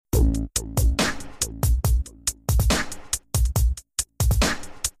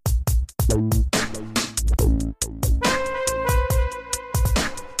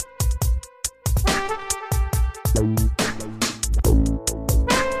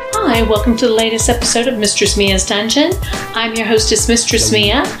Hi, welcome to the latest episode of Mistress Mia's Dungeon. I'm your hostess, Mistress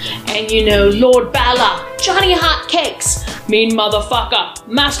Mia, and you know Lord Bala, Johnny Hotcakes, mean motherfucker,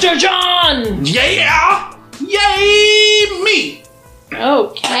 Master John! Yeah! Yay, me!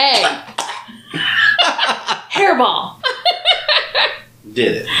 Okay. Hairball.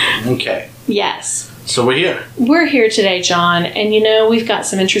 Did it. Okay. Yes. So we're here. We're here today, John, and you know we've got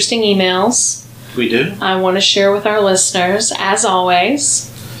some interesting emails We do? I want to share with our listeners, as always.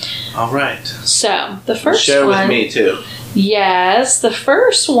 All right. So, the first Share one... with me, too. Yes, the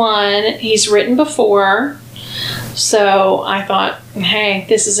first one he's written before. So I thought, hey,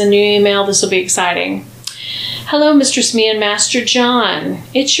 this is a new email. This will be exciting. Hello, Mistress Mia and Master John.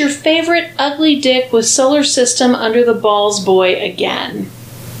 It's your favorite ugly dick with solar system under the balls boy again.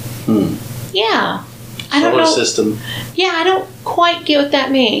 Yeah. I don't know. Solar system. Yeah, I don't quite get what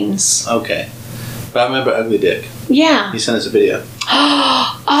that means. Okay. But I remember Ugly Dick. Yeah. He sent us a video.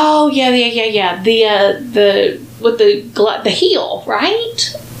 Oh, yeah. The with the heel,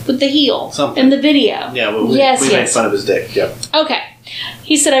 right? With the heel. Something. In the video. Yeah, well, we made fun of his dick. Yep. Okay.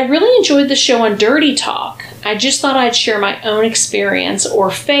 He said, I really enjoyed the show on Dirty Talk. I just thought I'd share my own experience or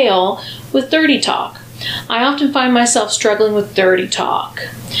fail with Dirty Talk. I often find myself struggling with dirty talk.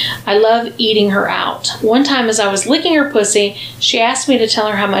 I love eating her out. One time as I was licking her pussy, she asked me to tell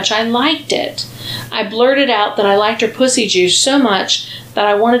her how much I liked it. I blurted out that I liked her pussy juice so much that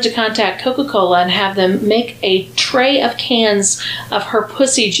I wanted to contact Coca-Cola and have them make a tray of cans of her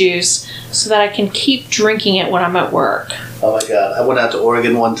pussy juice so that I can keep drinking it when I'm at work. Oh my God. I went out to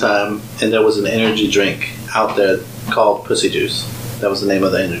Oregon one time and there was an energy drink out there called Pussy Juice. That was the name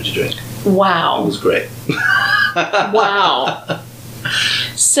of the energy drink. Wow. It was great. Wow.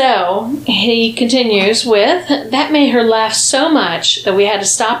 So, he continues with, that made her laugh so much that we had to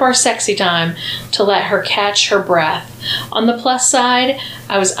stop our sexy time to let her catch her breath. On the plus side,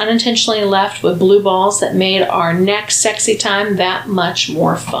 I was unintentionally left with blue balls that made our next sexy time that much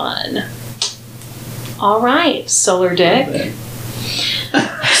more fun. All right, Solar Dick.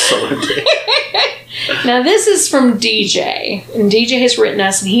 Solar Dick. Now, this is from DJ, and DJ has written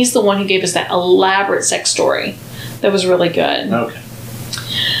us, and he's the one who gave us that elaborate sex story that was really good. Okay.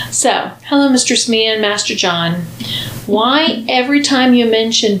 So, hello, Mistress Mia and Master John. Why every time you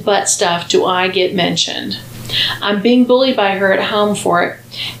mention butt stuff do I get mentioned? I'm being bullied by her at home for it,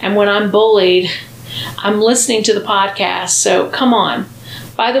 and when I'm bullied, I'm listening to the podcast, so come on.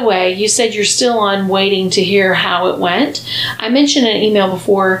 By the way, you said you're still on waiting to hear how it went. I mentioned in an email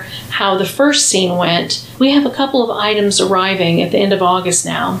before how the first scene went. We have a couple of items arriving at the end of August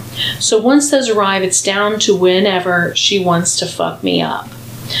now. So once those arrive, it's down to whenever she wants to fuck me up.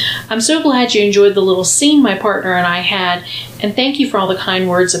 I'm so glad you enjoyed the little scene my partner and I had, and thank you for all the kind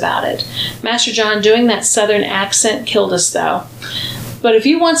words about it. Master John, doing that southern accent killed us though. But if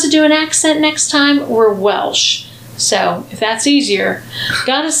he wants to do an accent next time, we're Welsh. So, if that's easier.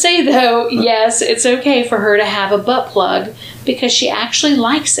 Gotta say, though, yes, it's okay for her to have a butt plug because she actually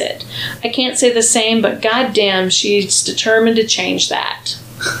likes it. I can't say the same, but goddamn, she's determined to change that.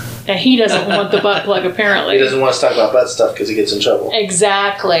 And he doesn't want the butt plug, apparently. He doesn't want us to talk about butt stuff because he gets in trouble.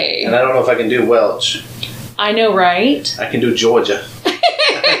 Exactly. And I don't know if I can do Welsh. I know, right? I can do Georgia.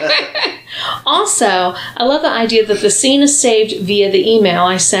 Also, I love the idea that the scene is saved via the email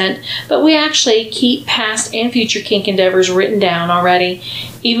I sent, but we actually keep past and future kink endeavors written down already,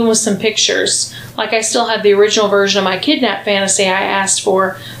 even with some pictures. Like I still have the original version of my kidnap fantasy I asked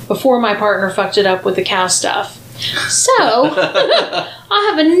for before my partner fucked it up with the cow stuff. So, I'll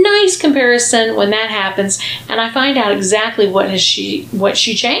have a nice comparison when that happens, and I find out exactly what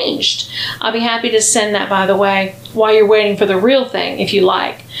she changed. I'll be happy to send that, by the way, while you're waiting for the real thing, if you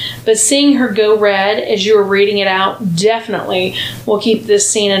like. But seeing her go red as you were reading it out definitely will keep this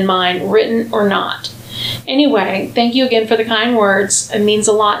scene in mind, written or not. Anyway, thank you again for the kind words. It means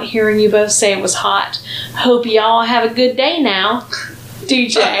a lot hearing you both say it was hot. Hope y'all have a good day now,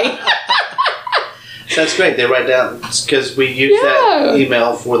 DJ. That's great. They write down, because we use that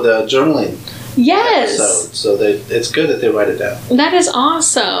email for the journaling episode. So it's good that they write it down. That is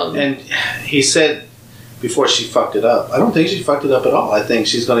awesome. And he said before she fucked it up, I don't think she fucked it up at all. I think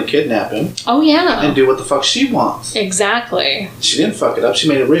she's going to kidnap him. Oh, yeah. And do what the fuck she wants. Exactly. She didn't fuck it up. She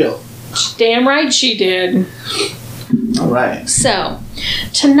made it real. Damn right she did. All right. So,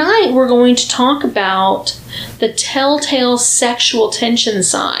 tonight we're going to talk about the telltale sexual tension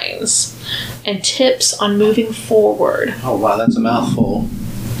signs and tips on moving forward. Oh, wow, that's a mouthful.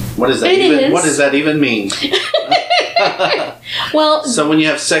 What does that What does that even mean? Well, so when you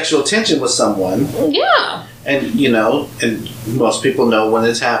have sexual tension with someone, yeah, and and most people know when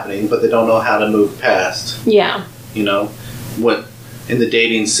it's happening, but they don't know how to move past. Yeah. What in the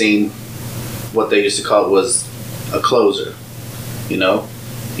dating scene, what they used to call it was a closer. You know,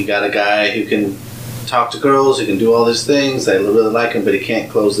 you got a guy who can talk to girls, who can do all these things. They really like him, but he can't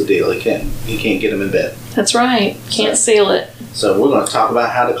close the deal. He can't get them in bed. That's right. Can't seal it. So we're going to talk about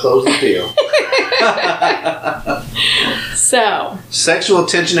how to close the deal. So, sexual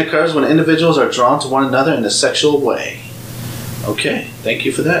tension occurs when individuals are drawn to one another in a sexual way. Okay, thank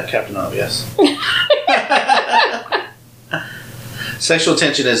you for that, Captain Obvious. Sexual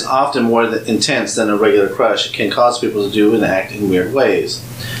tension is often more intense than a regular crush. It can cause people to do and act in weird ways.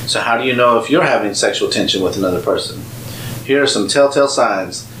 So how do you know if you're having sexual tension with another person? Here are some telltale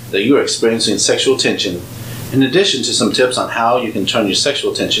signs that you are experiencing sexual tension, in addition to some tips on how you can turn your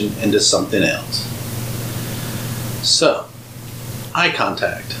sexual tension into something else. So, eye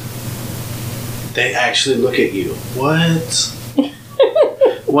contact. They actually look at you. What?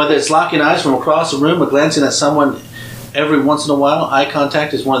 Whether it's locking eyes from across the room or glancing at someone every once in a while, eye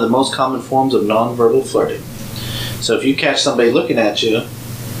contact is one of the most common forms of nonverbal flirting. So if you catch somebody looking at you,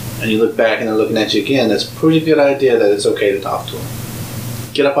 and you look back and they're looking at you again, that's a pretty good idea that it's okay to talk to them.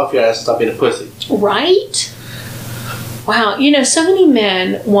 Get up off your ass and stop being a pussy. Right? Wow, you know, so many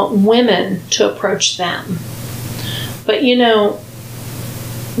men want women to approach them. But, you know,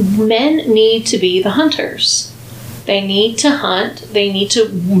 men need to be the hunters. They need to hunt. They need to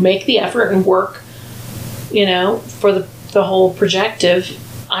make the effort and work, you know, for the whole projective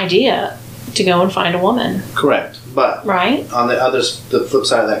idea to go and find a woman. Correct. But right? On the flip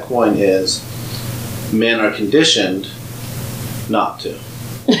side of that coin is men are conditioned not to.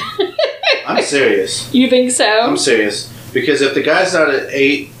 I'm serious. You think so? I'm serious. Because if the guys start at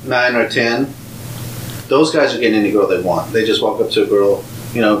 8, 9, or 10, those guys are getting any girl they want. They just walk up to a girl,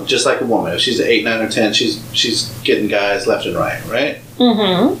 you know, just like a woman. If she's at 8, 9, or 10, she's getting guys left and right, right?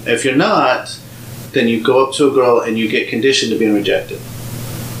 Mm-hmm. If you're not, then you go up to a girl and you get conditioned to being rejected.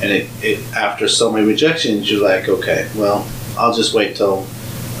 And it after so many rejections, you're like, okay, well, I'll just wait till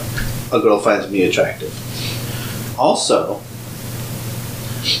a girl finds me attractive. Also,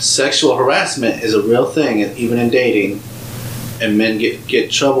 sexual harassment is a real thing, even in dating, and men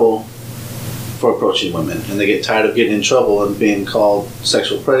get trouble for approaching women, and they get tired of getting in trouble and being called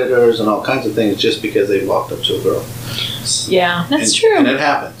sexual predators and all kinds of things just because they walked up to a girl. Yeah, that's true. And it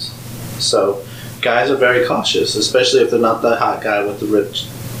happens. So guys are very cautious, especially if they're not the hot guy with the ripped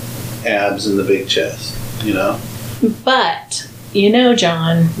abs and the big chest, you know? But, you know,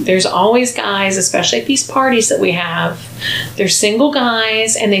 John, there's always guys, especially at these parties that we have, they're single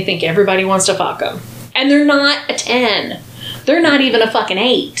guys and they think everybody wants to fuck them. And they're not a 10. They're not even a fucking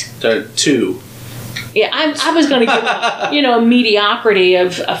 8. They're 2. Yeah, I was going to give you know, a mediocrity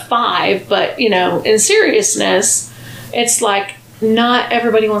of a 5, but, you know, in seriousness, it's like not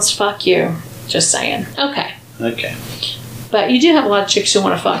everybody wants to fuck you. Just saying. Okay. But you do have a lot of chicks who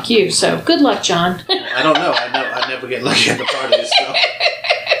want to fuck you, so good luck, John. I don't know. I never get lucky at the parties, so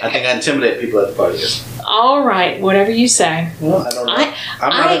I think I intimidate people at the parties. All right, whatever you say. Well, I don't know. I'm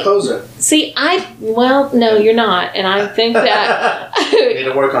not a closer. See, well, no, you're not, and I think that you need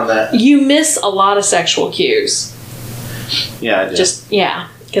to work on that. You miss a lot of sexual cues. Yeah, I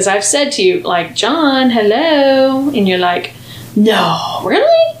do. Because I've said to you, like, John, hello, and you're like, no,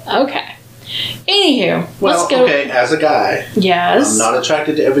 really? Okay. Anywho, let's go. Okay, as a guy, yes, I'm not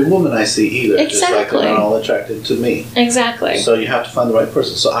attracted to every woman I see either. Exactly. Just like they're not all attracted to me. Exactly. So you have to find the right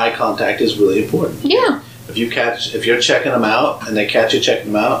person. So eye contact is really important. Yeah. If you're checking them out and they catch you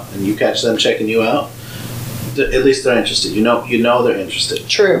checking them out, and you catch them checking you out, at least they're interested. You know they're interested.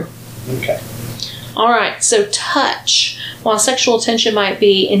 True. Okay. All right. So touch. While sexual attention might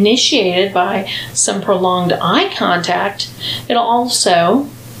be initiated by some prolonged eye contact, it'll also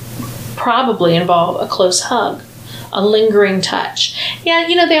probably involve a close hug, a lingering touch. Yeah,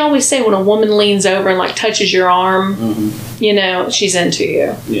 you know, they always say when a woman leans over and like touches your arm, mm-hmm. you know, she's into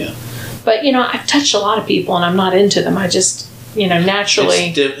you. Yeah. But, you know, I've touched a lot of people and I'm not into them. I just, you know,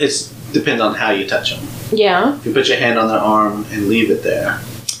 naturally. It depends on how you touch them. Yeah. If you put your hand on their arm and leave it there.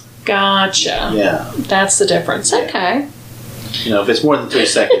 Gotcha. Yeah. That's the difference. Yeah. Okay. You know, if it's more than 3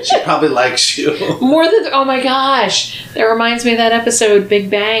 seconds, she probably likes you. Oh my gosh. That reminds me of that episode, Big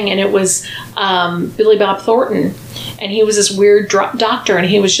Bang, and it was Billy Bob Thornton. And he was this weird doctor, and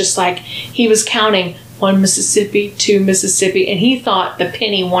he was just like, he was counting 1 Mississippi, 2 Mississippi, and he thought the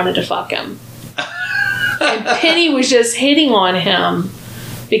Penny wanted to fuck him. And Penny was just hitting on him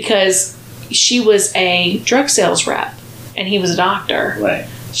because she was a drug sales rep, and he was a doctor. Right.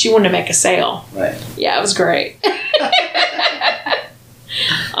 She wanted to make a sale. Right. Yeah, it was great.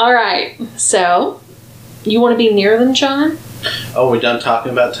 All right. So, you want to be near them, John? Oh, we're done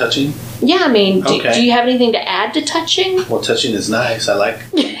talking about touching? Yeah, I mean, Okay. do you have anything to add to touching? Well, touching is nice. I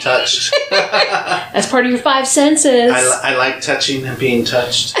like being touched. That's part of your five senses. I like touching and being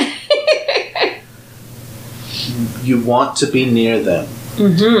touched. You want to be near them.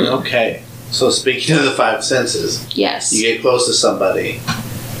 Mm-hmm. Okay. So speaking of the five senses, Yes. you get close to somebody,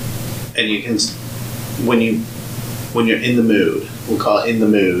 and you can, when you're in the mood, we'll call it in the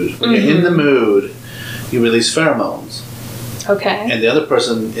mood. When you're in the mood, you release pheromones, Okay. and the other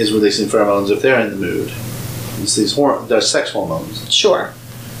person is releasing pheromones if they're in the mood. It's these they're sex hormones. Sure.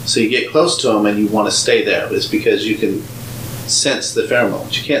 So you get close to them and you want to stay there. It's because you can sense the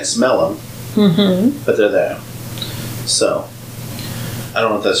pheromones. You can't smell them, Mm-hmm. but they're there. So I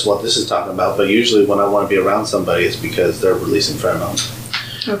don't know if that's what this is talking about, but usually when I want to be around somebody, it's because they're releasing pheromones.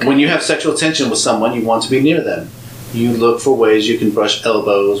 Okay. When you have sexual tension with someone, you want to be near them. You look for ways you can brush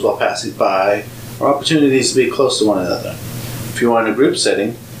elbows while passing by, or opportunities to be close to one another. If you are in a group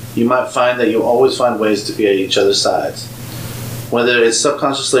setting, you might find that you always find ways to be at each other's sides. Whether it's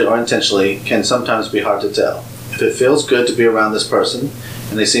subconsciously or intentionally can sometimes be hard to tell. If it feels good to be around this person,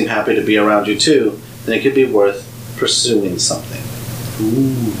 and they seem happy to be around you too, then it could be worth pursuing something.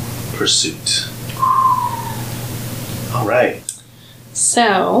 Ooh, pursuit. All right.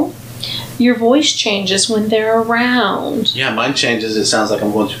 So, your voice changes when they're around. Yeah, mine changes. It sounds like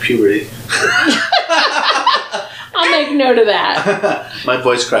I'm going through puberty. I'll make note of that. My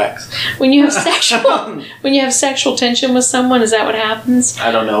voice cracks. When you have sexual tension with someone, is that what happens?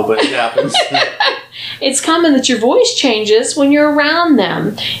 I don't know, but it happens. It's common that your voice changes when you're around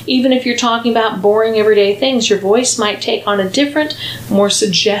them. Even if you're talking about boring everyday things, your voice might take on a different, more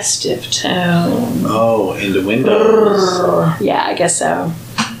suggestive tone. Oh, innuendos. Yeah, I guess so.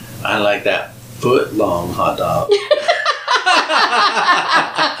 I like that foot-long hot dog.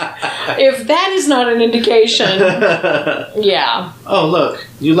 If that is not an indication, yeah. Oh, look.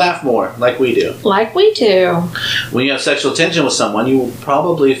 You laugh more, like we do. Like we do. When you have sexual tension with someone, you will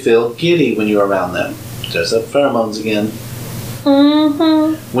probably feel giddy when you're around them. There's up pheromones again.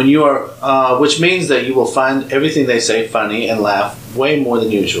 Mm-hmm. When you are, which means that you will find everything they say funny and laugh way more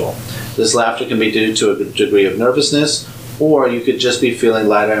than usual. This laughter can be due to a degree of nervousness, or you could just be feeling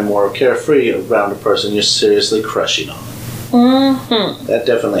lighter and more carefree around a person you're seriously crushing on. Mm-hmm. That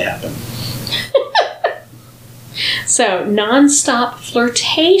definitely happened. So, nonstop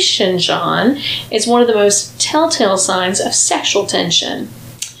flirtation, John, is one of the most telltale signs of sexual tension.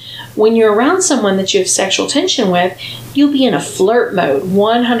 When you're around someone that you have sexual tension with, you'll be in a flirt mode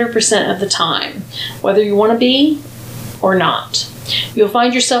 100% of the time, whether you want to be or not. You'll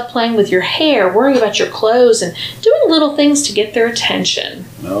find yourself playing with your hair, worrying about your clothes, and doing little things to get their attention.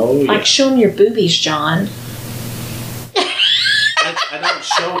 Oh, yeah. Like showing your boobies, John. I don't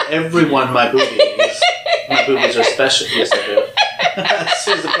show everyone my boobies. My boobies are special. Yes, I do. As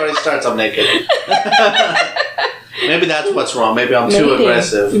soon as the party starts, I'm naked. Maybe that's what's wrong. Maybe I'm too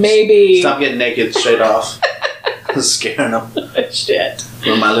aggressive. Maybe. Stop getting naked straight off. Scaring them Shit.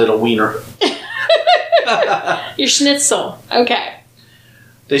 with my little wiener. Your schnitzel. Okay.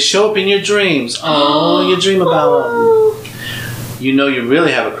 They show up in your dreams. Oh, you dream about them. You know you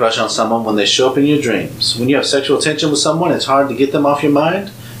really have a crush on someone when they show up in your dreams. When you have sexual tension with someone, it's hard to get them off your mind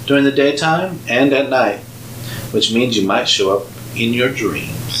during the daytime and at night, which means you might show up in your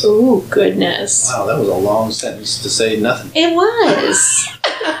dreams. Ooh, goodness. Wow, that was a long sentence to say nothing. It was.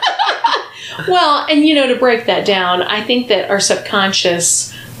 Well, and to break that down, I think that our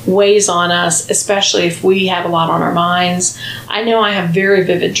subconscious weighs on us, especially if we have a lot on our minds. I know I have very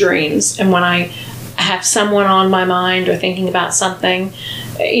vivid dreams, and when I have someone on my mind or thinking about something,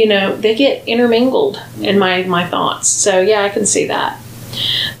 they get intermingled in my thoughts. So yeah, I can see that.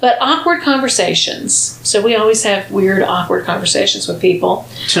 But awkward conversations. So we always have weird, awkward conversations with people.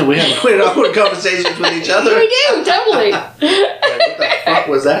 We have weird, awkward conversations with each other. We do, totally. Like, what the fuck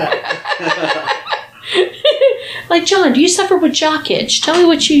was that? Like, John, do you suffer with jock itch? Tell me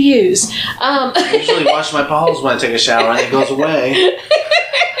what you use. I usually wash my balls when I take a shower and it goes away.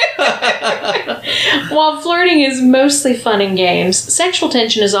 While flirting is mostly fun and games, sexual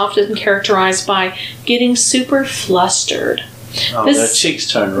tension is often characterized by getting super flustered. Oh, their cheeks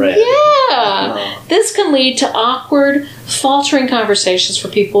turn red. Yeah. Oh. This can lead to awkward, faltering conversations for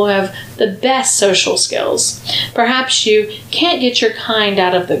people who have the best social skills. Perhaps you can't get your kind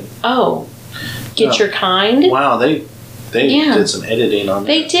out of the... Get your kind? Wow, they did some editing on that.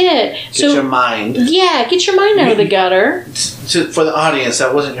 They did. Get your mind. Yeah, get your mind out of the gutter. For the audience,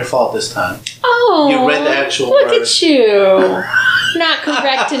 that wasn't your fault this time. Oh. You read the actual Look word. at you. Not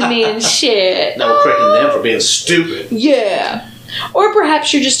correcting me and shit. No, we're correcting them for being stupid. Yeah. Or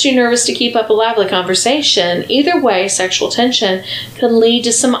perhaps you're just too nervous to keep up a lively conversation. Either way, sexual tension can lead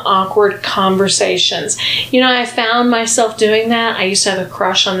to some awkward conversations. I found myself doing that. I used to have a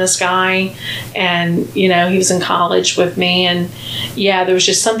crush on this guy, and, he was in college with me, and yeah, there was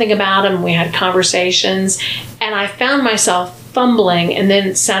just something about him. We had conversations, and I found myself fumbling and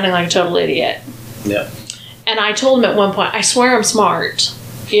then sounding like a total idiot. Yeah. And I told him at one point, I swear I'm smart,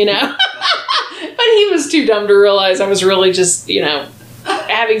 But he was too dumb to realize I was really just,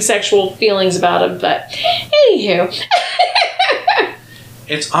 having sexual feelings about him. But anywho.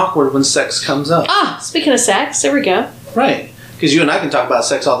 It's awkward when sex comes up. Speaking of sex, there we go. Right. Because you and I can talk about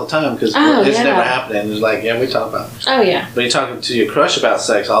sex all the time because it's never happening. It's like, we talk about it. Oh, yeah. But you're talking to your crush about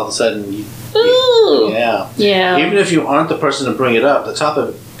sex, all of a sudden, Yeah. Even if you aren't the person to bring it up, the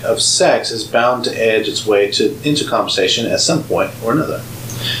topic of sex is bound to edge its way into conversation at some point or another.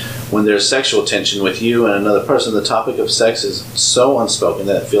 When there's sexual tension with you and another person, the topic of sex is so unspoken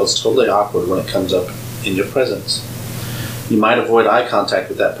that it feels totally awkward when it comes up in your presence. You might avoid eye contact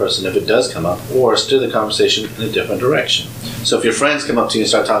with that person if it does come up, or steer the conversation in a different direction. So if your friends come up to you and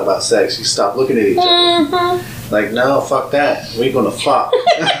start talking about sex, you stop looking at each other. Like, no, fuck that. We're going to fuck.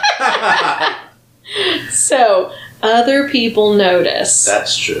 So, other people notice.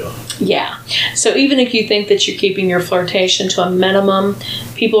 That's true. Yeah. So even if you think that you're keeping your flirtation to a minimum,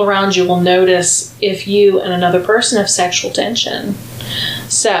 people around you will notice if you and another person have sexual tension.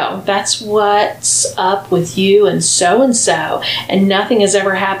 So that's what's up with you and so, and nothing has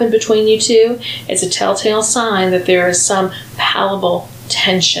ever happened between you two. It's a telltale sign that there is some palpable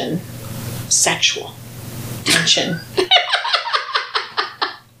tension, sexual tension.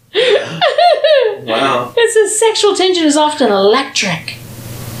 Wow. It says sexual tension is often electric.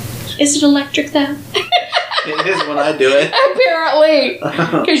 Is it electric though? It is when I do it. Apparently.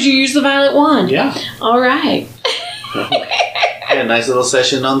 Because you use the violet wand. Yeah. All right. I had a nice little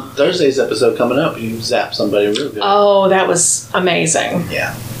session on Thursday's episode coming up. You zap somebody real good. Oh, that was amazing.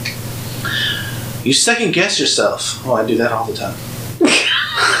 Yeah. You second guess yourself. Oh, I do that all the time.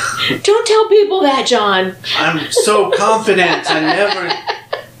 Don't tell people that, John. I'm so confident. I never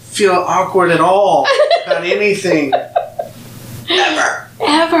feel awkward at all about anything.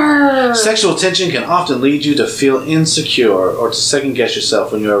 Ever. Sexual tension can often lead you to feel insecure or to second guess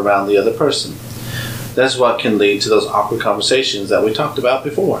yourself when you're around the other person. That's what can lead to those awkward conversations that we talked about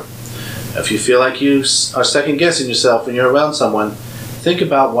before. If you feel like you are second guessing yourself when you're around someone, think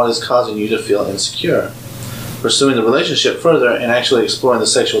about what is causing you to feel insecure. Pursuing the relationship further and actually exploring the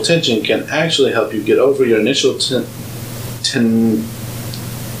sexual tension can actually help you get over your initial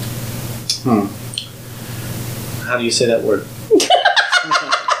how do you say that word?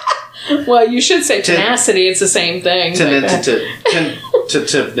 Well, you should say tenacity. It's the same thing.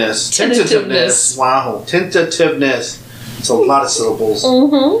 Tentativeness. Wow. Tentativeness. It's a lot of syllables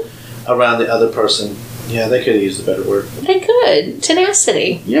around the other person. Yeah, they could have used a better word. They could.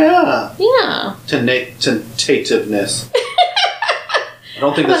 Tenacity. Yeah. Yeah. Tentativeness. I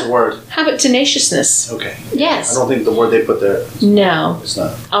don't think that's a word. How about tenaciousness? Okay. Yes. I don't think the word they put there. No. It's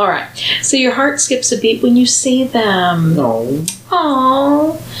not. All right. So your heart skips a beat when you see them. No.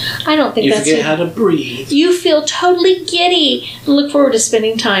 Oh, I don't think that's... You forget how to breathe. You feel totally giddy and look forward to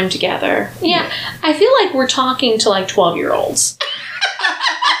spending time together. Yeah. I feel like we're talking to like 12-year-olds.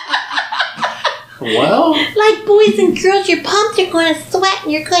 Well, like boys and girls, your palms are going to sweat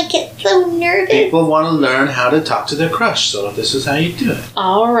and you're going to get so nervous. People want to learn how to talk to their crush, so this is how you do it.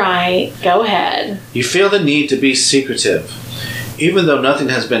 All right, go ahead. You feel the need to be secretive. Even though nothing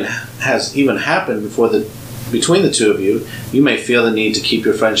has even happened between the two of you, you may feel the need to keep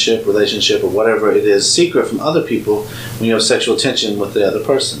your friendship, relationship, or whatever it is secret from other people when you have sexual tension with the other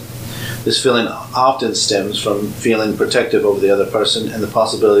person. This feeling often stems from feeling protective over the other person and the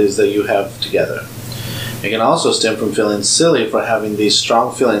possibilities that you have together. It can also stem from feeling silly for having these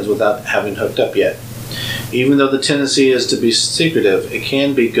strong feelings without having hooked up yet. Even though the tendency is to be secretive, it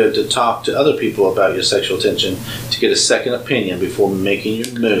can be good to talk to other people about your sexual tension to get a second opinion before making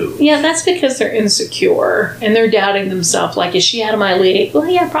your move. Yeah, that's because they're insecure and they're doubting themselves. Like, is she out of my league? Well,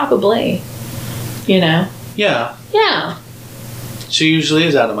 yeah, probably. Yeah. Yeah. She usually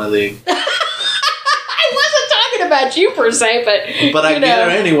is out of my league. I wasn't talking about you per se, but I get her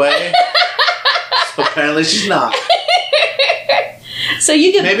anyway. So apparently she's not. So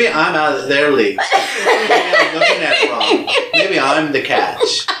you get... Maybe I'm out of their league. Maybe I'm looking at it wrong. Maybe I'm the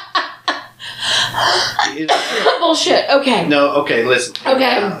catch. Bullshit. Okay. No, okay, listen.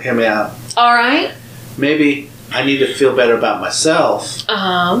 Hear me out. All right. Maybe I need to feel better about myself.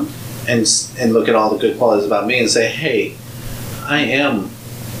 And look at all the good qualities about me and say, hey, I am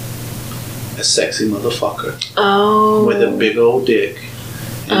a sexy motherfucker Oh. with a big old dick.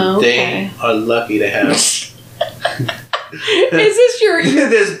 And Okay. they are lucky to have Is this your...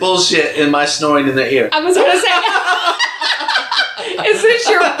 this bullshit in my snoring in their ear. I was going to say... Is this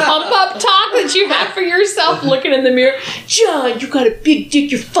your pump-up talk that you have for yourself looking in the mirror? John, you got a big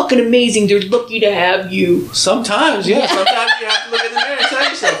dick. You're fucking amazing. They're lucky to have you. Sometimes, yeah. Sometimes you have to look in the mirror and tell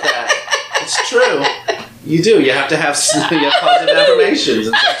yourself that. It's true. You do. You have to have positive affirmations.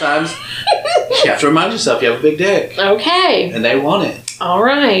 And sometimes you have to remind yourself you have a big dick. Okay. And they want it. All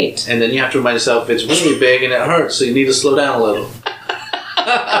right. And then you have to remind yourself it's really big and it hurts, so you need to slow down a little.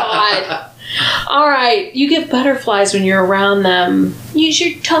 God. All right. You get butterflies when you're around them. Does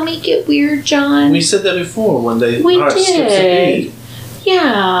your tummy get weird, John? We said that before when they We heart skips a did. beat.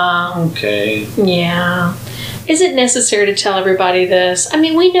 Yeah. Okay. Yeah. Is it necessary to tell everybody this? I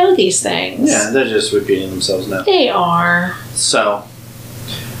mean, we know these things. Yeah, they're just repeating themselves now. They are. So,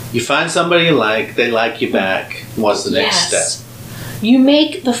 you find somebody you like, they like you back. What's the next Yes. step? You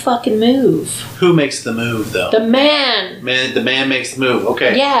make the fucking move. Who makes the move, though? The man. The man makes the move.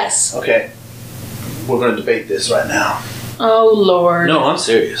 Okay. Yes. Okay. We're going to debate this right now. Oh, Lord. No, I'm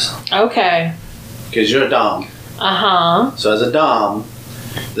serious. Okay. Because you're a dom. Uh-huh. So as a dom,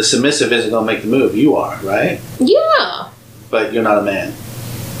 the submissive isn't going to make the move. You are, right? Yeah. But you're not a man.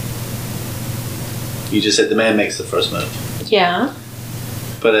 You just said the man makes the first move. Yeah.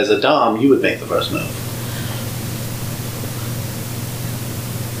 But as a dom, you would make the first move.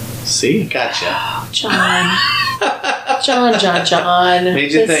 See? Gotcha. John. John.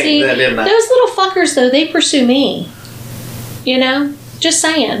 Made you But think that, didn't I? Those little fuckers, though, they pursue me. You know? Just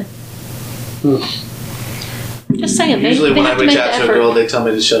saying. Just saying. Usually they when I have to reach make out the to a effort. girl, they tell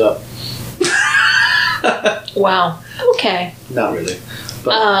me to shut up. Wow. Okay. Not really.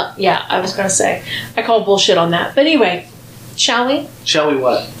 But Yeah, I was going to say. I call bullshit on that. But anyway, shall we? shall we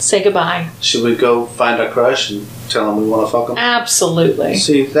what? Say goodbye. Should we go find our crush and tell them we want to fuck them? Absolutely.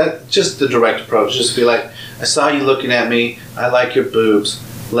 See, that just the direct approach. Just be like, I saw you looking at me. I like your boobs.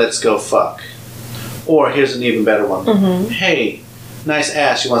 Let's go fuck. Or here's an even better one. Mm-hmm. Hey, nice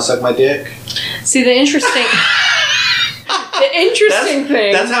ass. You want to suck my dick? See, the interesting... thing...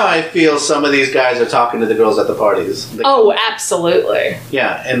 That's how I feel some of these guys are talking to the girls at the parties. Oh, absolutely.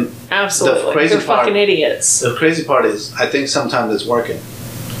 Yeah, and Absolutely. The crazy They're part- fucking idiots. the crazy part is, I think sometimes it's working.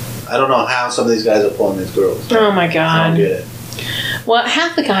 I don't know how some of these guys are pulling these girls. Oh, my I don't God. get it. Well,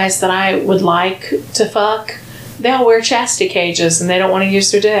 half the guys that I would like to fuck, they all wear chastity cages and they don't want to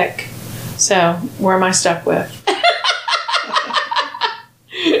use their dick. So, where am I stuck with?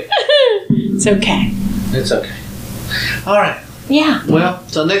 It's okay. It's okay. All right. Yeah. Well,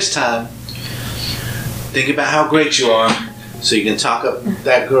 till next time, think about how great you are so you can talk up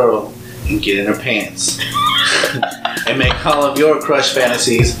that girl and get in her pants and make all of your crush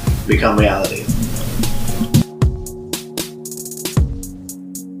fantasies become reality.